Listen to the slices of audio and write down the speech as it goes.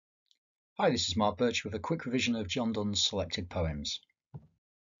Hi, this is Mark Birch with a quick revision of John Donne's selected poems.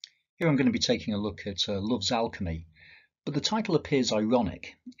 Here I'm going to be taking a look at Love's Alchemy, but the title appears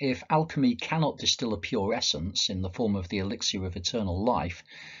ironic. If alchemy cannot distill a pure essence in the form of the elixir of eternal life,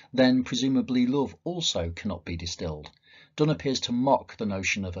 then presumably love also cannot be distilled. Donne appears to mock the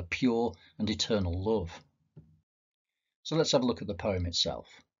notion of a pure and eternal love. So let's have a look at the poem itself.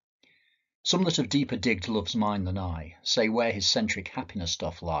 Some that have deeper digged love's mine than I, say where his centric happiness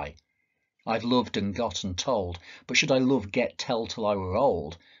doth lie. I've loved and got and told, but should I love, get, tell till I were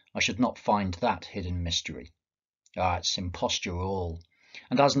old, I should not find that hidden mystery. It's imposture all.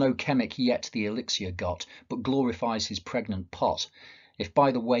 And as no chemic yet the elixir got, but glorifies his pregnant pot, if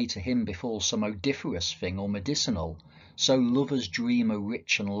by the way to him befall some odoriferous thing or medicinal, so lovers dream a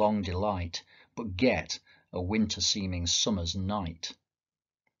rich and long delight, but get a winter-seeming summer's night.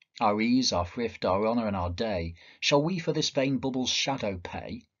 Our ease, our thrift, our honour, and our day, shall we for this vain bubble's shadow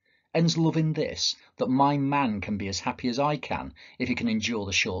pay? Ends love in this, that my man can be as happy as I can, if he can endure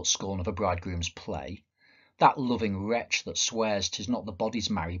the short scorn of a bridegroom's play? That loving wretch that swears 'tis not the body's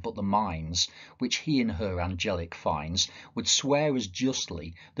marry, but the mind's, which he in her angelic finds, would swear as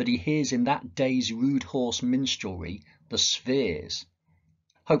justly that he hears in that day's rude horse minstrelsy the spheres.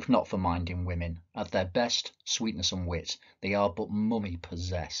 Hope not for mind in women, at their best, sweetness and wit, they are but mummy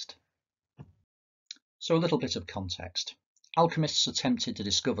possessed. So a little bit of context. Alchemists attempted to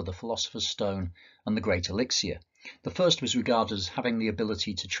discover the Philosopher's Stone and the Great Elixir. The first was regarded as having the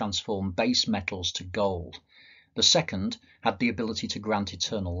ability to transform base metals to gold. The second had the ability to grant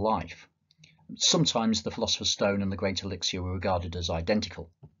eternal life. Sometimes the Philosopher's Stone and the Great Elixir were regarded as identical.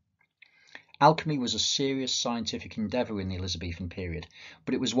 Alchemy was a serious scientific endeavour in the Elizabethan period,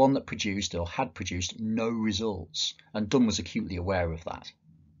 but it was one that produced or had produced no results, and Donne was acutely aware of that.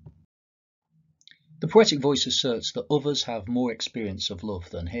 The poetic voice asserts that others have more experience of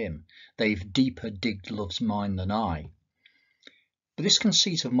love than him. They've deeper digged love's mine than I. But this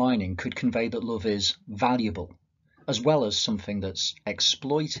conceit of mining could convey that love is valuable, as well as something that's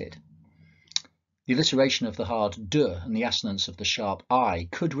exploited. The alliteration of the hard d and the assonance of the sharp I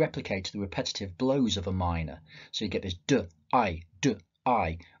could replicate the repetitive blows of a miner. So you get this d, I,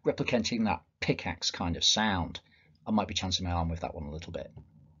 replicating that pickaxe kind of sound. I might be chancing my arm with that one a little bit.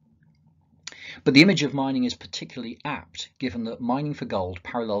 But the image of mining is particularly apt, given that mining for gold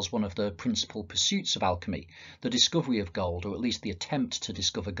parallels one of the principal pursuits of alchemy, the discovery of gold, or at least the attempt to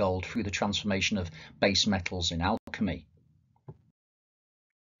discover gold through the transformation of base metals in alchemy.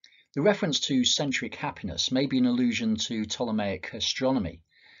 The reference to centric happiness may be an allusion to Ptolemaic astronomy.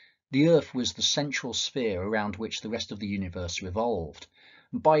 The Earth was the central sphere around which the rest of the universe revolved.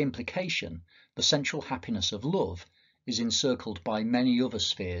 By implication, the central happiness of love is encircled by many other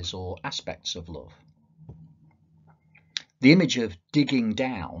spheres or aspects of love. The image of digging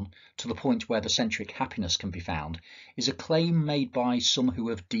down to the point where the centric happiness can be found is a claim made by some who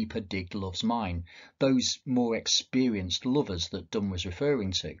have deeper digged love's mine, those more experienced lovers that Donne was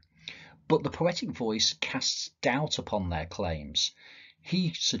referring to. But the poetic voice casts doubt upon their claims.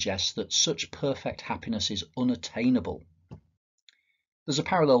 He suggests that such perfect happiness is unattainable. There's a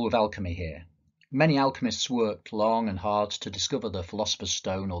parallel with alchemy here. Many alchemists worked long and hard to discover the Philosopher's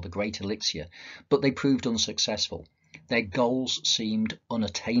Stone or the Great Elixir, but they proved unsuccessful. Their goals seemed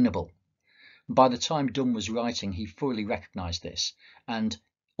unattainable. By the time Donne was writing, he fully recognised this, and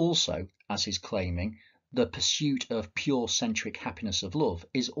also, as he's claiming, the pursuit of pure centric happiness of love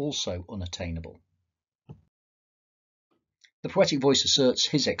is also unattainable. The poetic voice asserts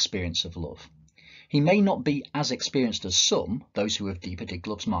his experience of love. He may not be as experienced as some, those who have deeper digged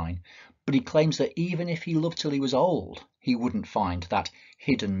love's mine, but he claims that even if he loved till he was old, he wouldn't find that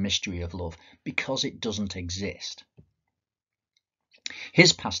hidden mystery of love, because it doesn't exist.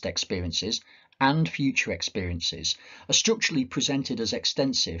 His past experiences and future experiences are structurally presented as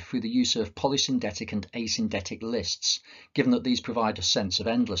extensive through the use of polysyndetic and asyndetic lists, given that these provide a sense of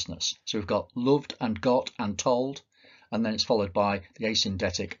endlessness. So we've got loved and got and told, and then it's followed by the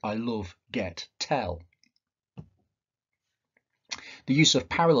asyndetic I love, get, tell. The use of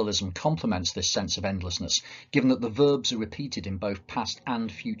parallelism complements this sense of endlessness, given that the verbs are repeated in both past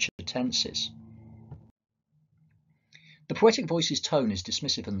and future tenses. The poetic voice's tone is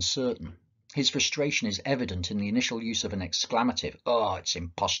dismissive and certain. His frustration is evident in the initial use of an exclamative, "Oh, it's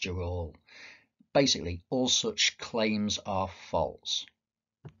imposture all." Basically, all such claims are false.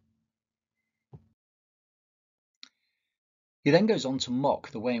 He then goes on to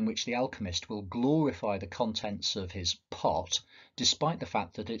mock the way in which the alchemist will glorify the contents of his pot, despite the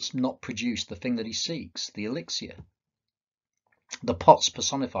fact that it's not produced the thing that he seeks, the elixir. The pot's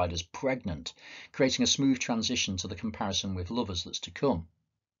personified as pregnant, creating a smooth transition to the comparison with lovers that's to come.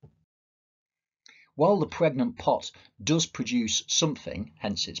 While the pregnant pot does produce something,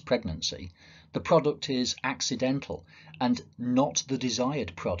 hence its pregnancy, the product is accidental and not the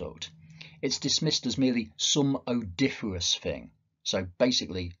desired product. It's dismissed as merely some odoriferous thing, so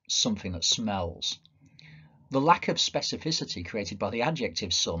basically something that smells. The lack of specificity created by the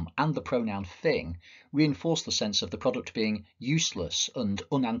adjective some and the pronoun thing reinforce the sense of the product being useless and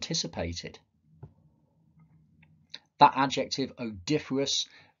unanticipated. That adjective odoriferous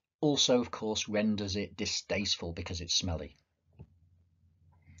also, of course, renders it distasteful because it's smelly.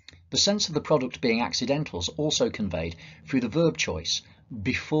 The sense of the product being accidental is also conveyed through the verb choice,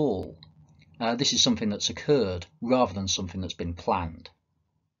 befall. This is something that's occurred rather than something that's been planned.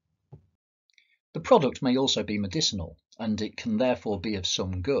 The product may also be medicinal, and it can therefore be of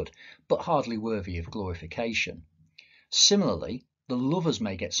some good, but hardly worthy of glorification. Similarly, the lovers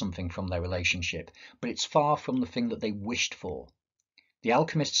may get something from their relationship, but it's far from the thing that they wished for. The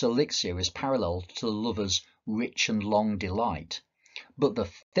alchemist's elixir is parallel to the lover's rich and long delight, but the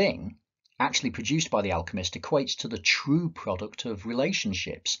thing actually produced by the alchemist equates to the true product of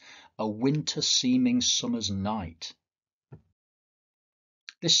relationships, a winter-seeming summer's night.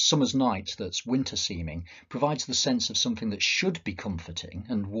 This summer's night that's winter-seeming provides the sense of something that should be comforting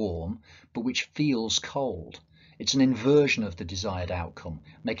and warm, but which feels cold. It's an inversion of the desired outcome,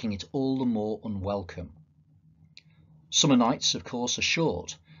 making it all the more unwelcome. Summer nights, of course, are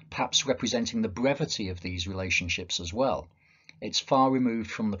short, perhaps representing the brevity of these relationships as well. It's far removed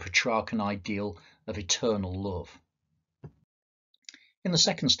from the Petrarchan ideal of eternal love. In the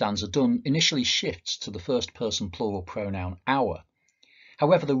second stanza, Donne initially shifts to the first-person plural pronoun our.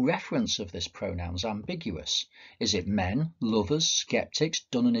 However, the reference of this pronoun is ambiguous. Is it men, lovers, skeptics,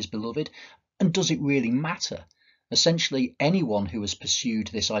 Donne and his beloved? And does it really matter? Essentially, anyone who has pursued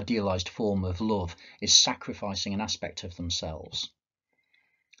this idealized form of love is sacrificing an aspect of themselves.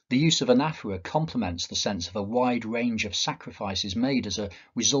 The use of anaphora complements the sense of a wide range of sacrifices made as a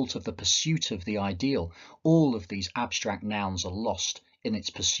result of the pursuit of the ideal. All of these abstract nouns are lost in its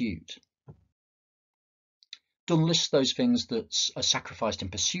pursuit. Donne lists those things that are sacrificed in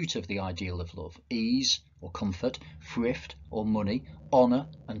pursuit of the ideal of love: ease or comfort, thrift or money, honour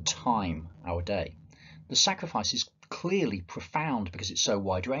and time, our day. The sacrifice is clearly profound because it's so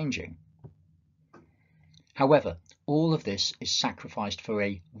wide-ranging. However, all of this is sacrificed for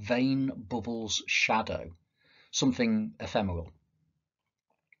a vain bubble's shadow, something ephemeral.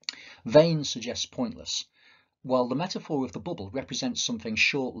 Vain suggests pointless, while the metaphor of the bubble represents something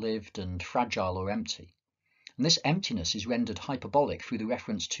short-lived and fragile or empty. And this emptiness is rendered hyperbolic through the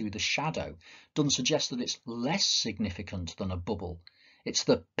reference to the shadow. Donne suggests that it's less significant than a bubble. It's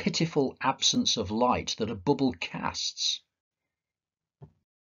the pitiful absence of light that a bubble casts.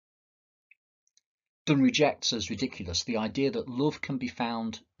 Donne rejects as ridiculous the idea that love can be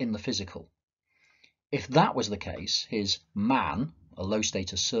found in the physical. If that was the case, his man, a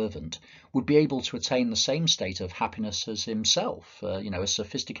low-status servant, would be able to attain the same state of happiness as himself, a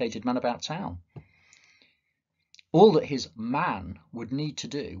sophisticated man about town. All that his man would need to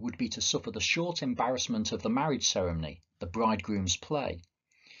do would be to suffer the short embarrassment of the marriage ceremony, the bridegroom's play.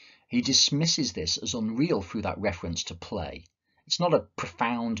 He dismisses this as unreal through that reference to play. It's not a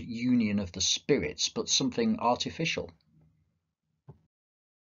profound union of the spirits, but something artificial.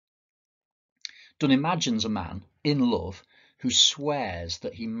 Donne imagines a man in love who swears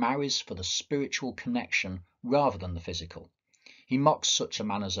that he marries for the spiritual connection rather than the physical. He mocks such a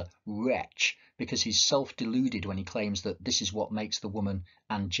man as a wretch because he's self-deluded when he claims that this is what makes the woman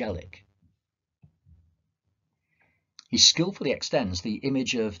angelic. He skillfully extends the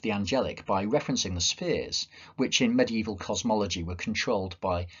image of the angelic by referencing the spheres, which in medieval cosmology were controlled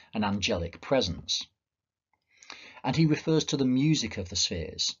by an angelic presence. And he refers to the music of the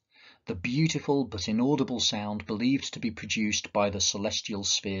spheres, the beautiful but inaudible sound believed to be produced by the celestial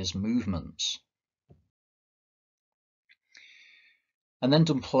spheres' movements. And then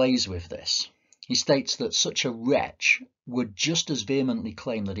Donne plays with this. He states that such a wretch would just as vehemently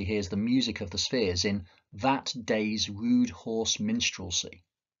claim that he hears the music of the spheres in that day's rude horse minstrelsy.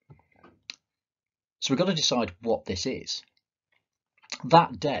 So we've got to decide what this is.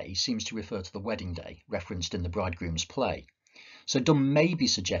 That day seems to refer to the wedding day, referenced in the bridegroom's play. So Donne may be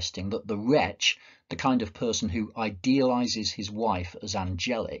suggesting that the wretch, the kind of person who idealizes his wife as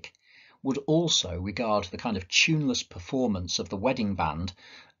angelic, would also regard the kind of tuneless performance of the wedding band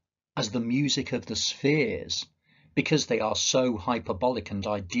as the music of the spheres, because they are so hyperbolic and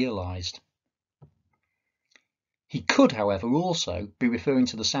idealized. He could, however, also be referring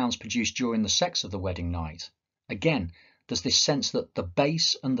to the sounds produced during the sex of the wedding night. Again, there's this sense that the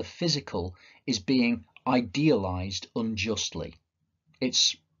base and the physical is being idealized unjustly.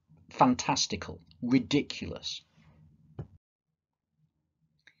 It's fantastical, ridiculous.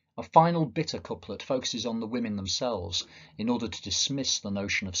 A final bitter couplet focuses on the women themselves in order to dismiss the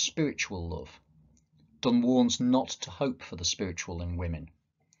notion of spiritual love. Donne warns not to hope for the spiritual in women.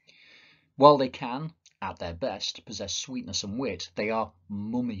 While they can, at their best, possess sweetness and wit, they are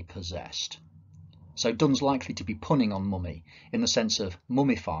mummy-possessed. So Donne's likely to be punning on mummy, in the sense of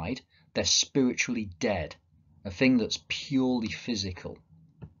mummified, they're spiritually dead, a thing that's purely physical.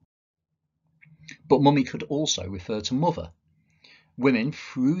 But mummy could also refer to mother. Women,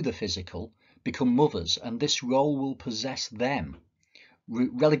 through the physical, become mothers, and this role will possess them,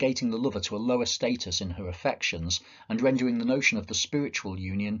 relegating the lover to a lower status in her affections and rendering the notion of the spiritual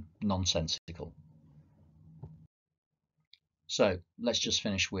union nonsensical. So let's just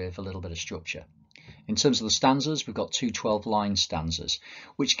finish with a little bit of structure. In terms of the stanzas, we've got two 12-line stanzas,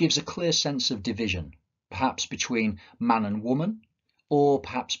 which gives a clear sense of division, perhaps between man and woman, or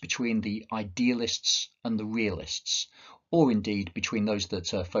perhaps between the idealists and the realists, or indeed between those that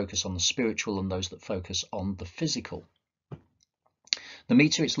focus on the spiritual and those that focus on the physical. The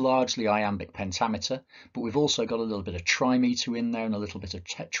meter, it's largely iambic pentameter, but we've also got a little bit of trimeter in there and a little bit of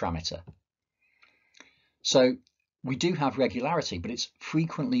tetrameter. So we do have regularity, but it's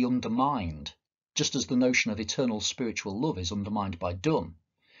frequently undermined, just as the notion of eternal spiritual love is undermined by Donne.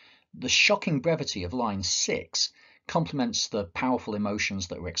 The shocking brevity of line 6 complements the powerful emotions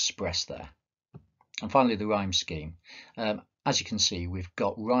that were expressed there. And finally, the rhyme scheme. As you can see, we've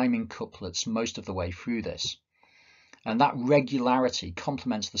got rhyming couplets most of the way through this. And that regularity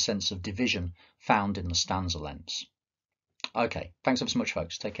complements the sense of division found in the stanza lengths. Okay, thanks ever so much,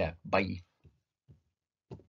 folks. Take care. Bye.